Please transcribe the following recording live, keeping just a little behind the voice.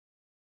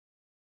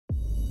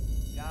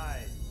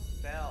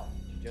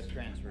Just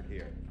transferred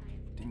here.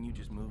 Didn't you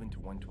just move into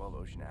 112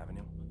 Ocean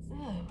Avenue?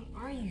 Oh,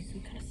 are you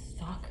some kind of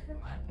stalker?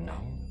 No.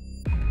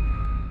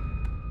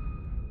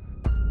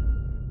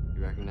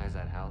 You recognize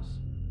that house?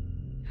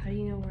 How do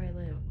you know where I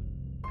live?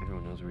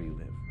 Everyone knows where you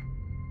live.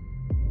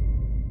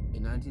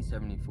 In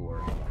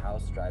 1974,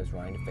 House drives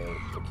Ryan to Fair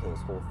to kill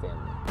his whole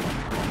family.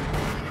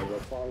 They were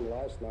found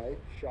last night,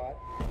 shot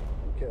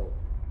and killed.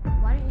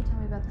 Why didn't you tell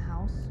me about the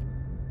house?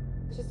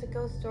 It's just a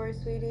ghost story,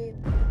 sweetie.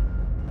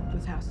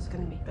 This house is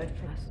gonna be good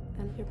for us.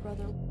 And your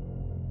brother.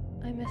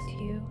 I missed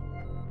you.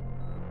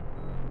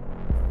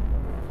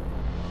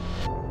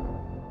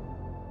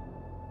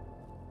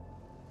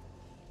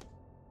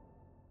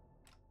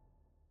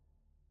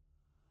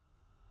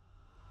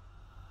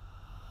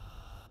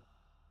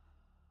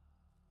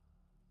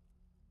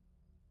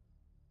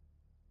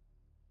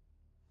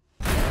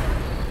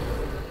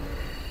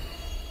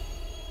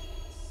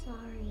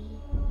 Sorry.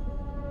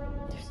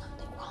 There's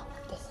something wrong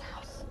with this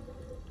house.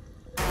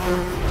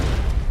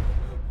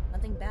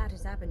 Nothing bad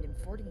has happened in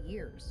 40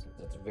 years.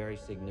 That's a very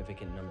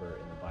significant number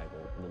in the Bible.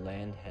 The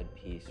land had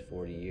peace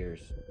 40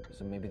 years,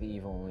 so maybe the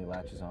evil only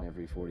latches on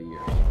every 40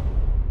 years.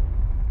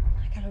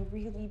 I got a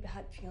really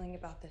bad feeling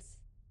about this.